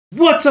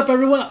What's up,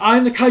 everyone?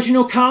 I'm the Kaiju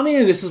no Kami,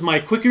 and this is my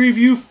Quickie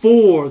review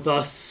for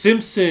The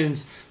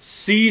Simpsons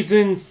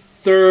Season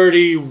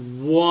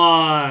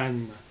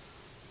 31.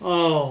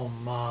 Oh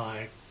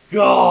my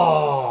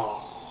god!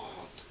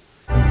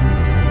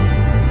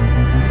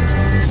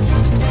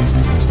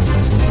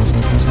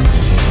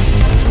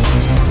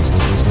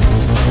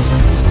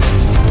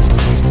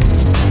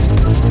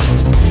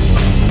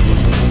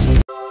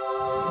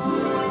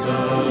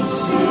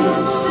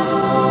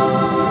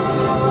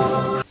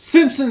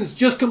 Simpsons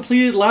just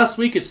completed last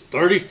week its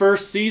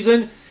 31st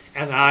season,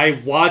 and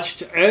I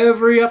watched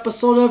every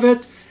episode of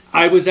it.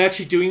 I was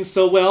actually doing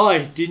so well, I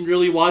didn't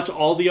really watch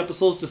all the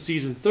episodes to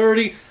season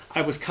 30.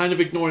 I was kind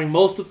of ignoring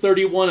most of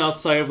 31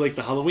 outside of like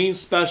the Halloween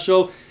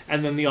special,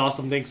 and then the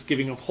awesome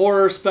Thanksgiving of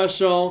Horror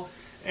special,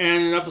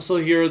 and an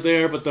episode here or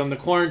there, but then the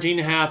quarantine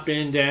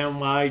happened,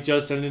 and I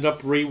just ended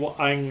up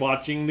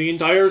watching the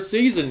entire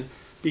season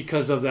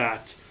because of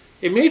that.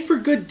 It made for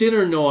good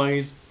dinner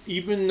noise,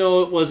 even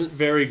though it wasn't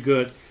very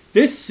good.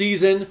 This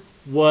season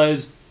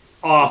was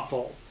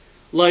awful.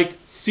 Like,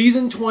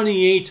 season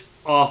 28,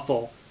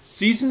 awful.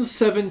 Season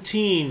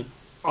 17,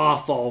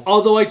 awful.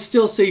 Although I'd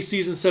still say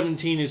season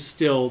 17 is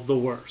still the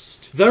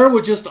worst. There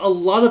were just a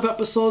lot of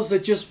episodes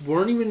that just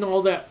weren't even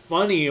all that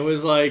funny. It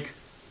was like,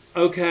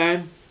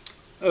 okay,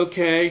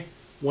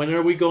 when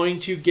are we going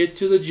to get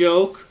to the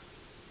joke?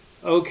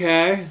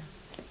 Okay.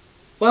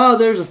 Well,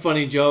 there's a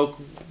funny joke.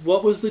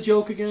 What was the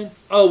joke again?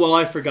 Oh, well,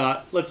 I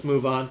forgot. Let's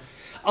move on.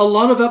 A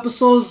lot of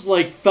episodes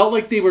felt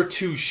like they were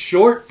too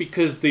short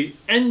because they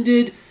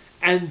ended,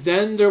 and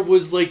then there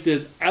was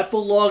this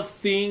epilogue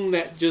thing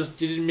that just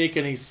didn't make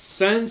any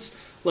sense.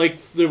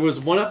 Like, there was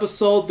one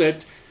episode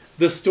that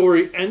the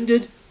story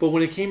ended, but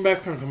when it came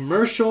back from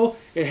commercial,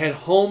 it had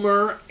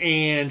Homer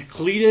and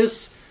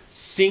Cletus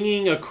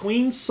singing a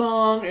Queen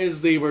song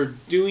as they were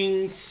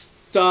doing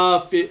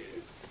stuff.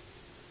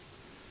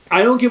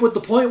 I don't get what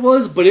the point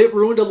was, but it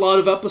ruined a lot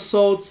of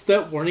episodes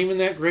that weren't even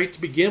that great to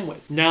begin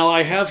with. Now,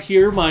 I have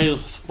here my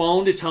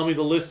phone to tell me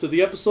the list of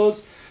the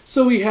episodes.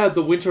 So we had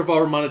the Winter of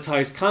Our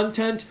Monetized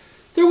Content.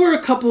 There were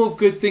a couple of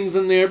good things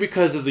in there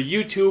because as a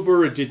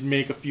YouTuber, it did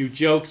make a few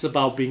jokes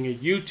about being a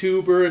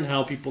YouTuber and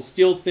how people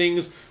steal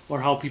things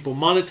or how people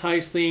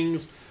monetize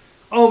things.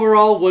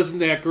 Overall, wasn't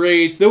that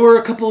great. There were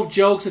a couple of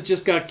jokes that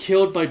just got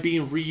killed by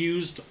being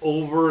reused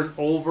over and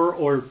over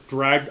or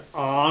dragged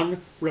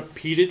on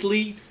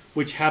repeatedly,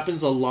 which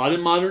happens a lot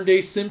in modern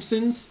day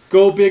Simpsons.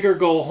 Go Big or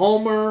Go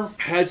Homer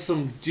had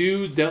some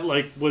dude that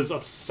was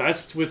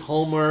obsessed with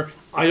Homer,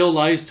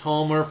 idolized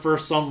Homer for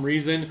some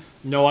reason.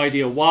 No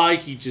idea why,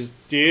 he just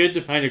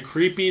did. Kind of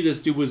creepy.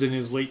 This dude was in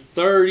his late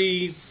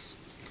 30s.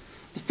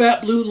 The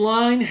Fat Blue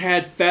Line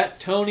had Fat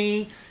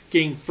Tony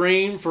getting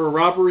framed for a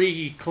robbery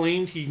he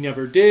claimed he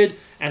never did,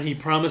 and he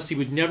promised he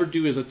would never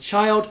do as a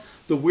child.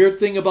 The weird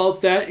thing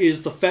about that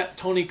is the Fat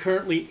Tony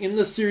currently in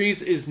the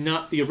series is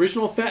not the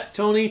original Fat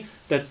Tony.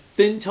 That's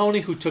Thin Tony,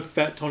 who took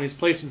Fat Tony's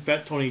place when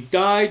Fat Tony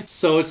died.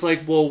 So it's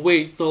like, well,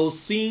 wait, those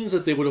scenes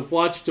that they would have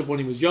watched of when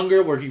he was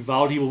younger, where he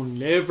vowed he will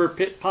never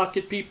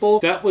pickpocket people,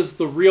 that was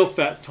the real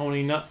Fat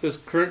Tony, not this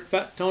current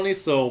Fat Tony,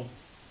 so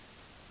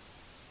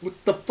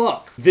what the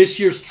fuck? This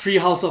year's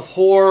Treehouse of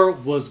Horror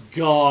was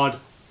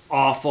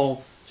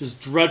god-awful. Just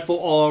dreadful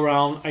all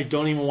around. I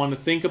don't even want to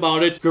think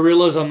about it.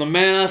 Gorillas on the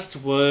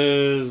Mast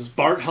was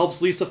Bart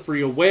helps Lisa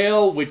free a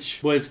whale, which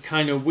was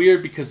kind of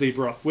weird because they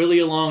brought Willie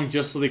along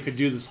just so they could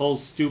do this whole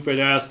stupid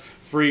ass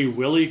free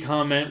Willie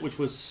comment, which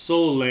was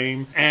so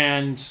lame.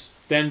 And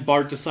then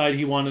Bart decided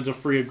he wanted to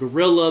free a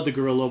gorilla. The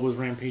gorilla was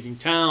rampaging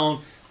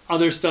town.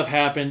 Other stuff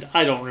happened.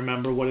 I don't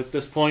remember what at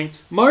this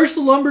point. Marge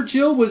the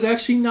Lumberjill was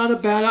actually not a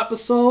bad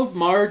episode.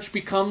 Marge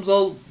becomes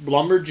a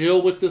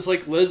Lumberjill with this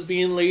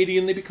lesbian lady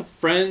and they become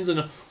friends,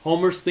 and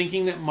Homer's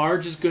thinking that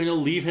Marge is going to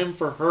leave him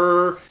for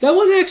her. That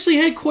one actually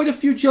had quite a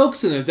few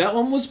jokes in it. That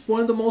one was one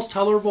of the most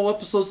tolerable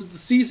episodes of the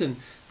season.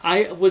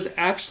 I was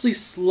actually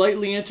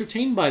slightly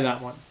entertained by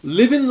that one.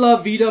 Livin'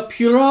 La Vida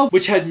Pura,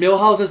 which had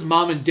Milhouse's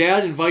mom and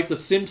dad invite the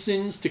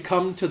Simpsons to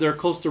come to their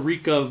Costa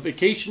Rica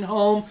vacation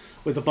home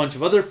with a bunch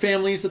of other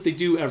families that they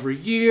do every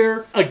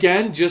year.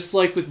 Again, just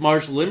like with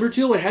Marge the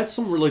Lumberjill, it had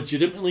some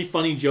legitimately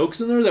funny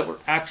jokes in there that were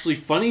actually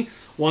funny.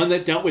 One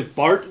that dealt with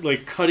Bart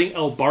cutting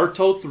El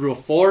Barto through a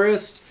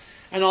forest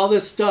and all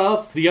this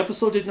stuff. The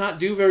episode did not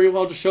do very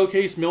well to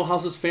showcase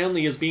Milhouse's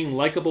family as being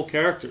likable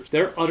characters.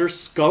 They're utter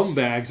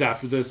scumbags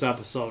after this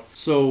episode.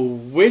 So,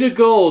 way to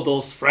go,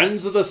 those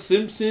friends of the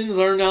Simpsons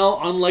are now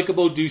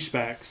unlikable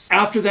douchebags.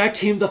 After that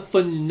came the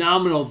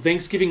phenomenal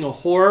Thanksgiving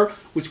of Horror,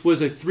 which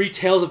was a 3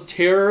 Tales of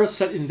Terror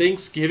set in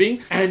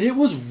Thanksgiving, and it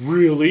was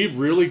really,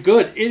 really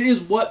good. It is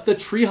what the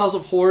Treehouse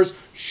of Horrors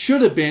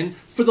should have been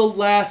for the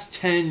last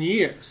 10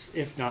 years,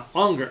 if not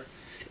longer.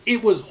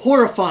 It was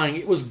horrifying,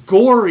 it was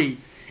gory,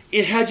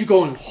 it had you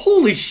going,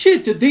 holy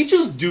shit, did they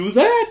just do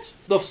that?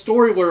 The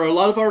story where a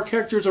lot of our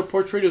characters are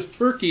portrayed as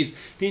turkeys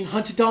being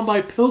hunted down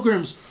by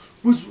pilgrims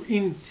was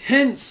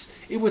intense.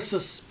 It was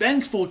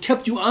suspenseful. It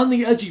kept you on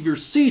the edge of your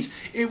seat.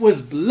 It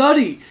was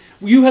bloody.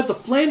 You had the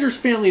Flanders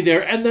family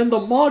there, and then the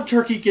Maud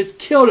turkey gets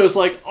killed. It was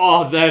like,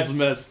 oh, that's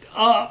messed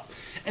up.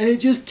 And it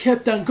just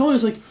kept on going.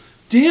 It's like,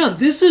 damn,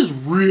 this is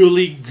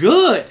really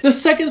good. The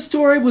second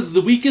story was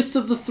the weakest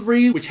of the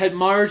three, which had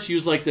Marge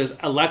use like this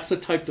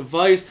Alexa-type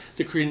device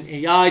to create an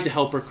AI to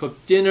help her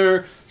cook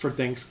dinner for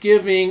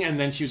Thanksgiving, and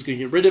then she was going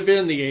to get rid of it,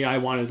 and the AI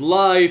wanted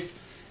life.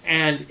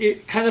 And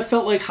it kind of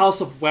felt like House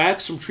of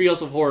Wax from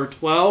Treehouse of Horror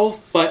 12,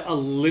 but a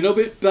little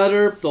bit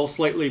better, though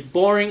slightly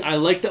boring. I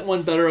liked that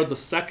one better of the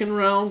second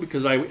round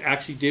because I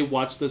actually did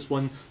watch this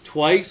one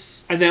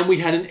twice. And then we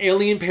had an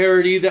alien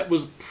parody that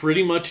was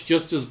pretty much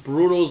just as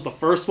brutal as the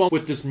first one,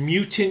 with this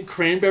mutant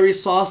cranberry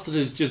sauce that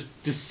is just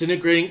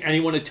disintegrating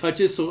anyone it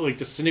touches, so it like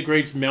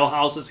disintegrates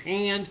Milhouse's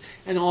hand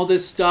and all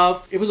this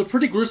stuff. It was a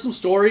pretty gruesome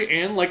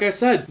story, and like I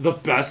said, the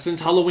best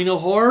since Halloween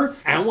Horror,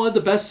 and one of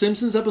the best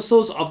Simpsons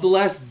episodes of the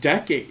last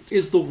decade.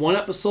 Is the one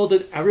episode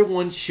that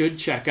everyone should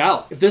check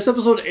out. If this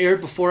episode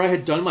aired before I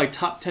had done my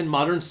top 10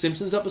 modern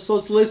Simpsons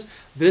episodes list,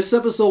 this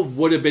episode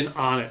would have been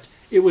on it.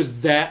 It was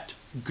that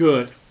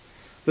good.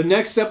 The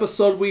next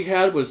episode we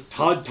had was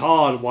Todd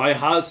Todd, Why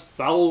Hast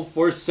Thou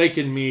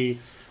Forsaken Me?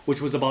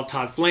 Which was about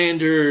Todd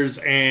Flanders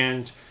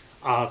and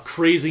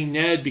Crazy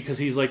Ned, because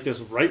he's like this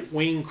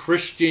right-wing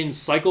Christian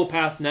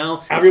psychopath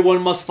now.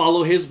 Everyone must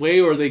follow his way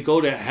or they go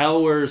to hell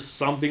or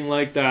something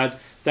like that.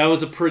 That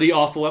was a pretty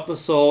awful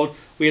episode.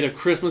 We had a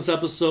Christmas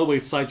episode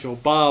with Sideshow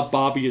Bob.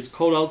 Bobby, it's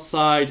cold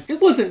outside. It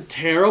wasn't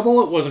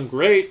terrible. It wasn't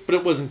great, but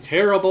it wasn't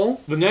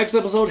terrible. The next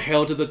episode,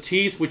 Hail to the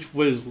Teeth, which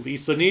was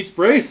Lisa Needs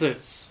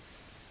Braces.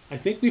 I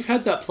think we've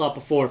had that plot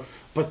before,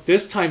 but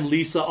this time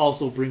Lisa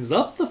also brings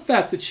up the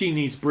fact that she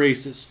needs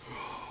braces.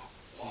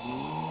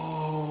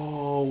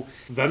 Whoa.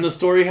 Then the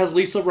story has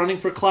Lisa running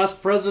for class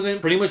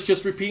president, pretty much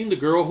just repeating the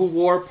girl who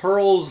wore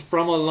pearls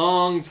from a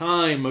long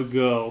time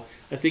ago.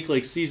 I think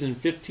like season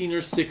 15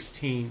 or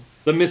 16.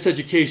 The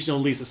Miseducation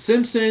of Lisa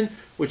Simpson,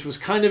 which was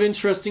kind of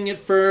interesting at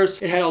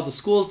first. It had all the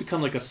schools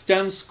become like a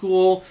STEM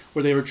school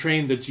where they were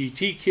training the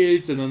GT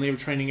kids, and then they were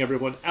training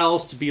everyone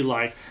else to be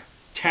like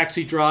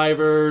taxi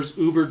drivers,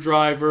 Uber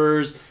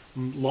drivers,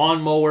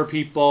 lawnmower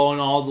people, and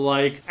all the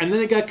like. And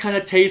then it got kind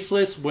of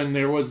tasteless when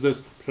there was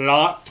this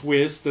plot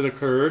twist that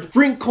occurred.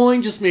 Frink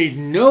Coin just made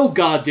no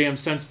goddamn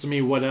sense to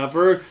me,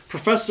 whatever.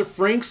 Professor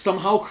Frink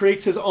somehow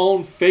creates his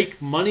own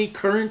fake money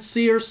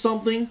currency or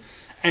something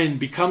and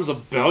becomes a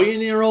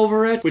billionaire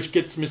over it, which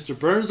gets Mr.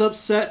 Burns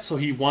upset, so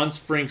he wants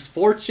Frank's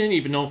fortune,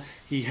 even though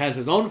he has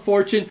his own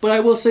fortune. But I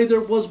will say there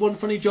was one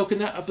funny joke in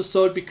that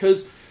episode,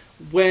 because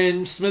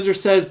when Smithers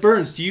says,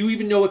 Burns, do you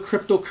even know what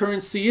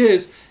cryptocurrency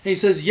is? And he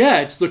says, yeah,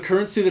 it's the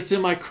currency that's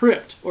in my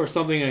crypt, or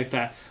something like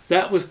that.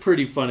 That was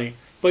pretty funny.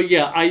 But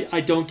yeah,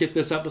 I don't get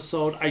this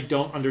episode. I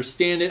don't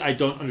understand it. I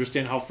don't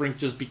understand how Frink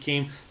just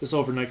became this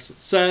overnight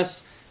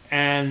success.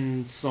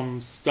 And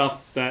some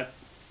stuff that...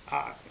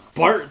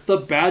 Bart the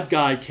Bad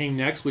Guy came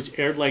next, which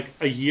aired like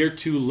a year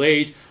too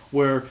late,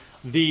 where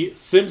the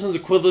Simpsons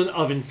equivalent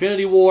of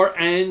Infinity War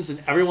ends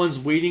and everyone's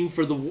waiting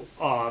for the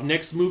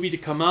next movie to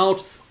come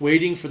out,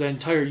 waiting for the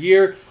entire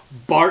year.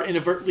 Bart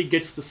inadvertently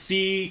gets to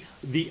see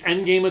the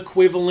Endgame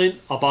equivalent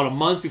about a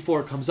month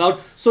before it comes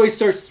out, so he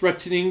starts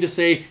threatening to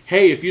say,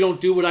 hey, if you don't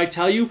do what I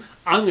tell you,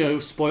 I'm going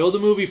to spoil the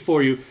movie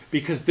for you,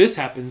 because this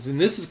happens and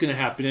this is going to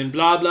happen and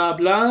blah blah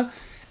blah.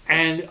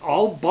 And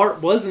all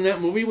Bart was in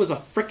that movie was a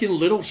freaking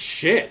little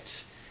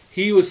shit.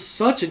 He was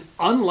such an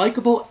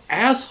unlikable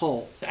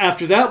asshole.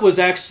 After that was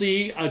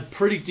actually a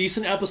pretty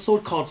decent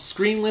episode called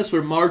Screenless,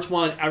 where Marge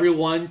wanted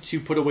everyone to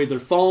put away their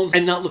phones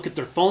and not look at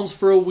their phones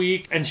for a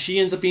week. And she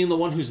ends up being the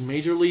one who's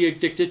majorly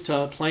addicted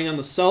to playing on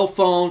the cell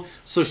phone.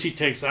 So she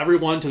takes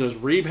everyone to this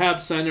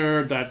rehab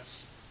center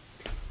that's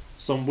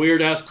some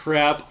weird-ass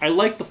crap. I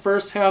liked the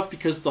first half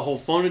because the whole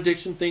phone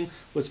addiction thing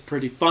was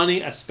pretty funny,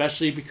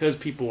 especially because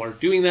people are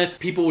doing that.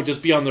 People would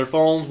just be on their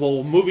phones while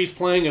a movie's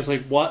playing. It's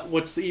like,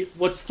 what's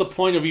the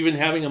point of even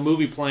having a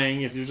movie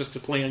playing if you're just to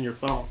play on your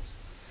phones?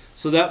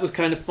 So that was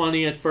kind of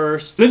funny at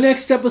first. The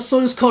next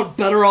episode is called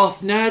Better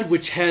Off Ned,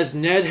 which has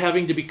Ned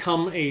having to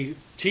become a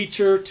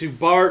teacher to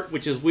Bart,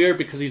 which is weird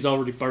because he's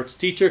already Bart's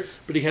teacher,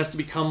 but he has to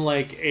become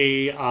like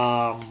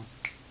a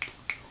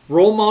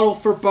role model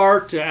for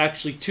Bart to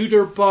actually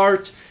tutor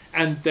Bart,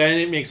 and then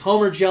it makes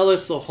Homer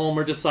jealous, so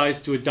Homer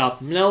decides to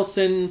adopt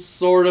Nelson,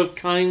 sort of,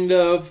 kind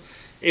of.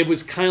 It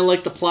was kind of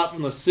like the plot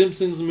from the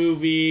Simpsons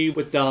movie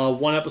with the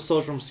one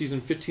episode from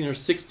season 15 or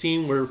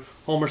 16 where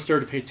Homer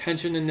started to pay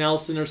attention to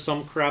Nelson or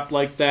some crap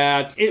like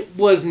that. It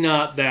was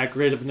not that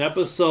great of an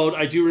episode.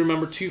 I do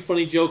remember two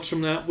funny jokes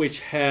from that, which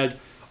had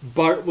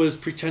Bart was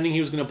pretending he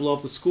was going to blow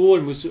up the school,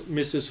 and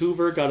Mrs.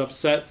 Hoover got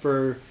upset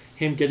for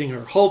him getting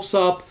her hopes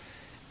up.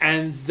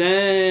 And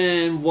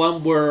then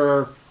one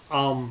where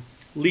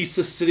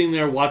Lisa's sitting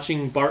there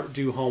watching Bart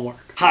do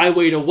homework.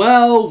 Highway to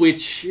Well,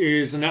 which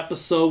is an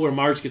episode where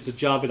Marge gets a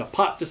job at a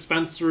pot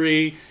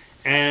dispensary,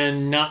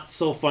 and not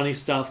so funny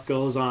stuff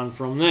goes on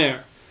from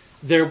there.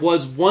 There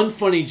was one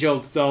funny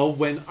joke, though,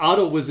 when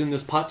Otto was in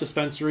this pot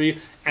dispensary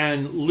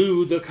and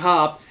Lou, the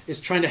cop,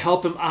 is trying to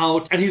help him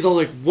out. And he's all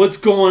like, what's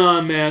going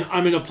on, man?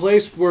 I'm in a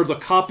place where the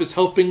cop is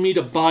helping me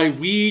to buy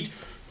weed.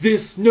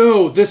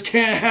 this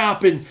can't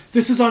happen.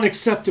 This is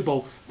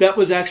unacceptable. That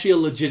was actually a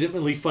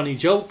legitimately funny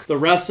joke. The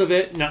rest of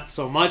it, not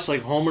so much.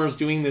 Like Homer's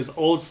doing this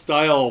old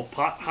style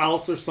pot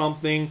house or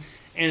something.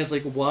 And it's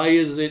like, why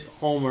is it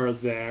Homer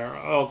there?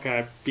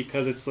 Okay,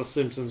 because it's The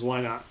Simpsons,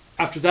 why not?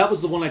 After that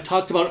was the one I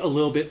talked about a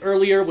little bit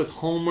earlier with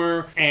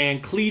Homer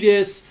and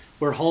Cletus,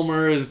 where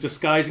Homer is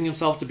disguising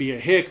himself to be a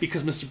hick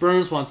because Mr.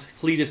 Burns wants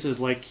Cletus's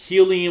like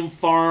helium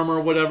farm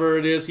or whatever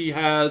it is he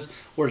has,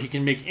 where he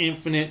can make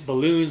infinite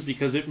balloons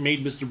because it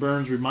made Mr.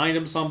 Burns remind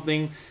him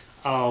something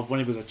of when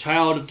he was a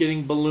child of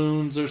getting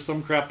balloons or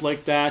some crap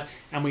like that.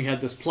 And we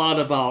had this plot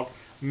about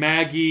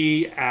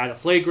Maggie at a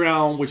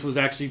playground, which was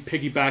actually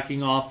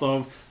piggybacking off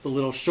of the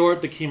little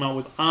short that came out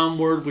with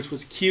Onward, which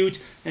was cute,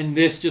 and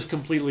this just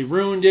completely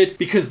ruined it,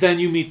 because then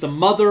you meet the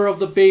mother of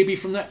the baby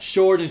from that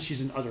short, and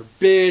she's an utter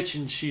bitch,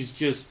 and she's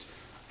just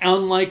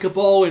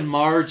unlikable, and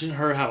Marge and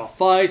her have a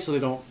fight, so they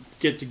don't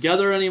get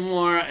together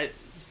anymore.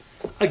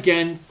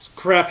 Again,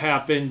 crap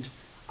happened.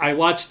 I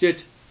watched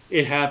it.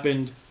 It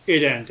happened.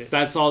 It ended.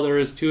 That's all there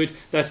is to it.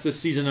 That's the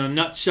season in a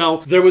nutshell.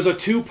 There was a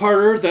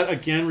two-parter that,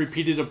 again,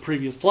 repeated a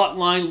previous plot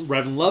line.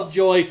 Reverend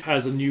Lovejoy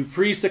has a new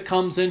priest that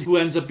comes in who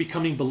ends up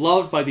becoming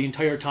beloved by the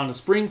entire town of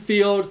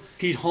Springfield.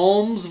 Pete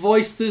Holmes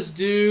voiced this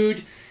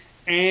dude,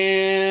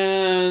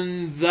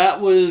 and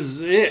that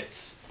was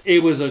it.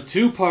 It was a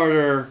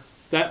two-parter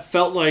that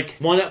felt like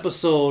one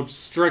episode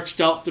stretched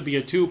out to be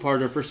a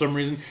two-parter for some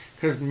reason,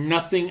 because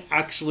nothing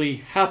actually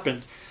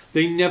happened.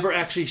 They never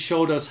actually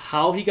showed us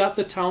how he got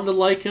the town to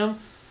like him.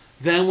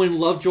 Then when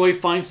Lovejoy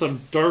finds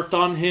some dirt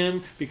on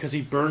him because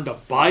he burned a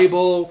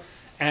Bible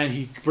and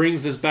he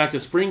brings this back to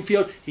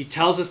Springfield, he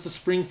tells us to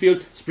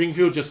Springfield.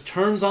 Springfield just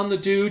turns on the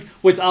dude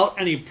without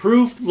any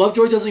proof.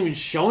 Lovejoy doesn't even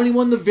show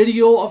anyone the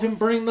video of him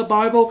burning the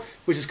Bible,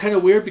 which is kind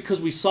of weird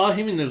because we saw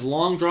him in this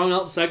long drawn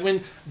out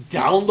segment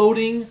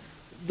downloading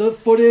the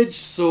footage.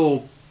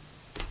 So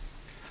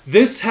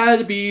this had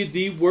to be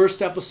the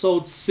worst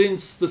episode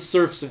since The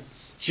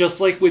Simpsons.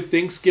 Just like with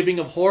Thanksgiving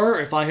of Horror,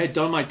 if I had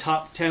done my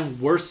top 10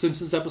 worst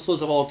Simpsons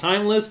episodes of all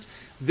time list,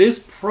 this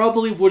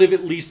probably would have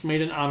at least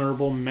made an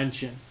honorable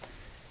mention.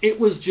 It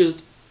was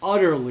just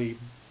utterly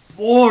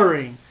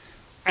boring.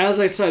 As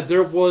I said,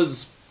 there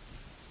was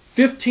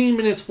 15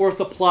 minutes worth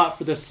of plot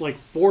for this like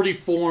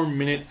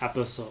 44-minute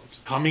episode.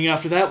 Coming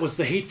after that was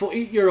The Hateful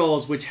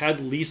Eight-Year-Olds, which had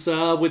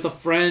Lisa with a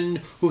friend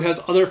who has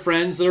other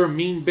friends that are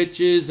mean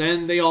bitches,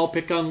 and they all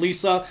pick on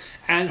Lisa,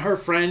 and her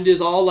friend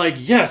is all like,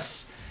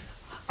 yes,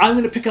 I'm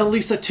going to pick on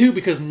Lisa too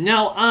because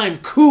now I'm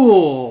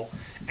cool.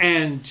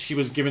 And she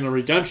was given a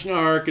redemption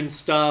arc and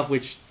stuff,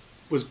 which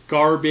was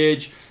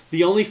garbage.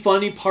 The only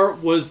funny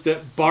part was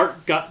that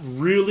Bart got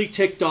really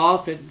ticked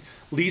off at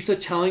Lisa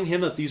telling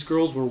him that these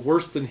girls were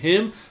worse than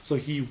him, so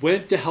he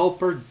went to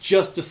help her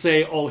just to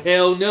say, oh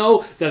hell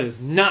no, that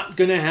is not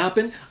going to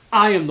happen.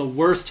 I am the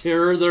worst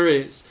terror there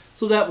is.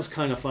 So that was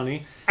kind of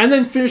funny. And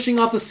then finishing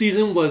off the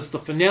season was the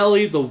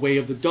finale, The Way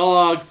of the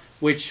Dog,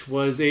 which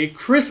was a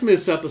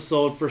Christmas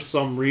episode for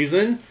some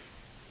reason.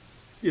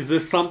 Is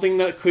this something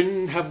that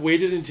couldn't have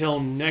waited until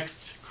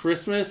next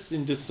Christmas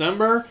in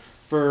December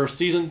for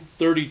season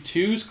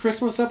 32's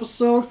Christmas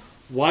episode?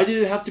 Why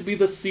did it have to be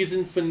the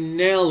season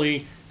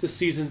finale to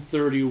season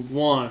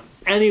 31?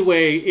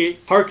 Anyway,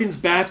 it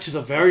harkens back to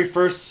the very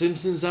first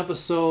Simpsons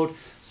episode.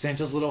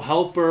 Santa's Little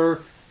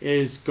Helper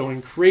is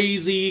going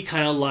crazy,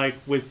 kind of like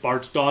with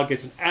Bart's dog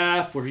gets an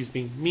F, where he's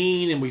being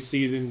mean, and we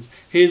see it in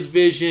his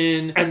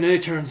vision. And then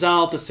it turns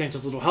out that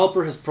Santa's Little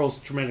Helper has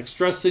post-traumatic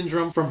stress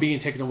syndrome from being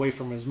taken away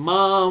from his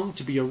mom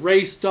to be a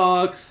race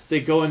dog. They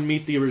go and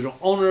meet the original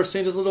owner of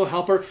Santa's Little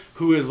Helper,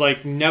 who is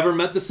like never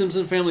met the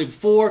Simpson family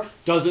before,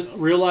 doesn't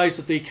realize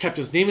that they kept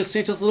his name as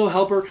Santa's Little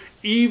Helper,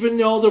 even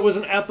though there was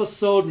an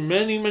episode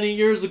many, many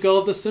years ago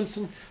of the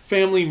Simpson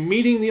family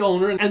meeting the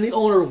owner and the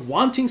owner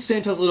wanting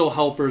Santa's Little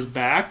Helpers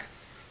back.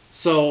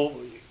 So,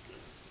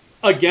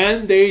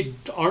 again, they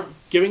aren't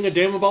giving a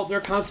damn about their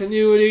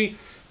continuity,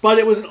 but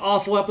it was an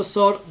awful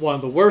episode, one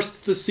of the worst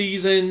of the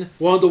season,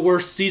 one of the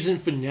worst season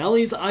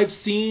finales I've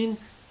seen.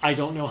 I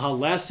don't know how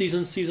last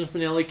season's season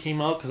finale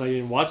came out because I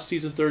didn't watch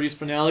season 30's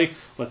finale,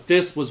 but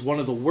this was one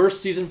of the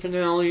worst season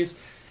finales.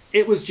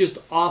 It was just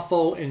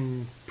awful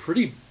and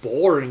pretty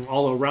boring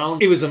all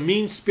around. It was a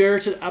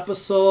mean-spirited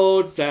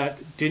episode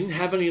that didn't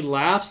have any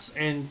laughs,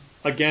 and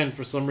again,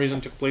 for some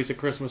reason took place at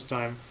Christmas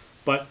time,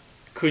 but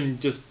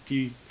couldn't just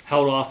be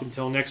held off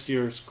until next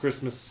year's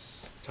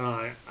Christmas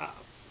time.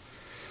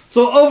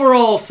 So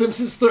overall,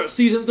 Simpsons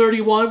season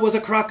 31 was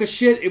a crock of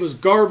shit. It was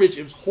garbage.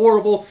 It was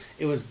horrible.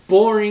 It was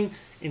boring.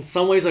 In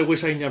some ways, I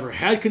wish I never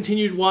had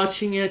continued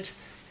watching it.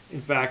 In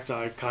fact,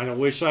 I kind of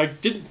wish I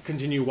didn't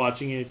continue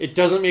watching it. It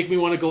doesn't make me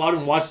want to go out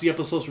and watch the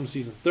episodes from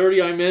season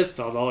 30 I missed,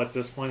 although at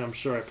this point I'm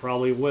sure I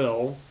probably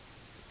will.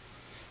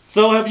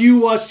 So have you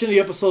watched any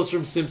episodes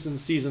from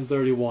Simpsons season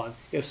 31?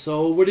 If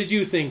so, what did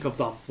you think of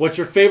them? What's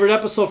your favorite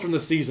episode from the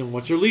season?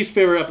 What's your least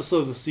favorite episode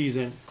of the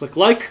season? Click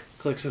like,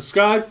 Click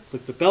subscribe,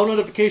 click the bell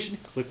notification,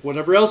 click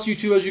whatever else you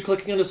do as you're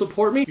clicking on to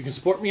support me. You can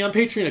support me on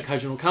Patreon at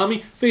Kaiju no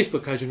Kami,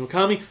 Facebook Kaiju no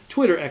Kami,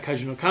 Twitter at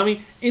Kaiju no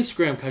Kami,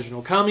 Instagram Kaiju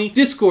no Kami,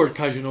 Discord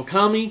Kaiju no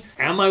Kami,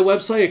 and my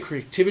website at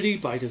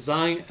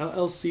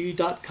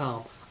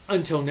creativitybydesignllc.com.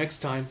 Until next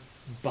time,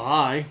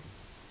 bye.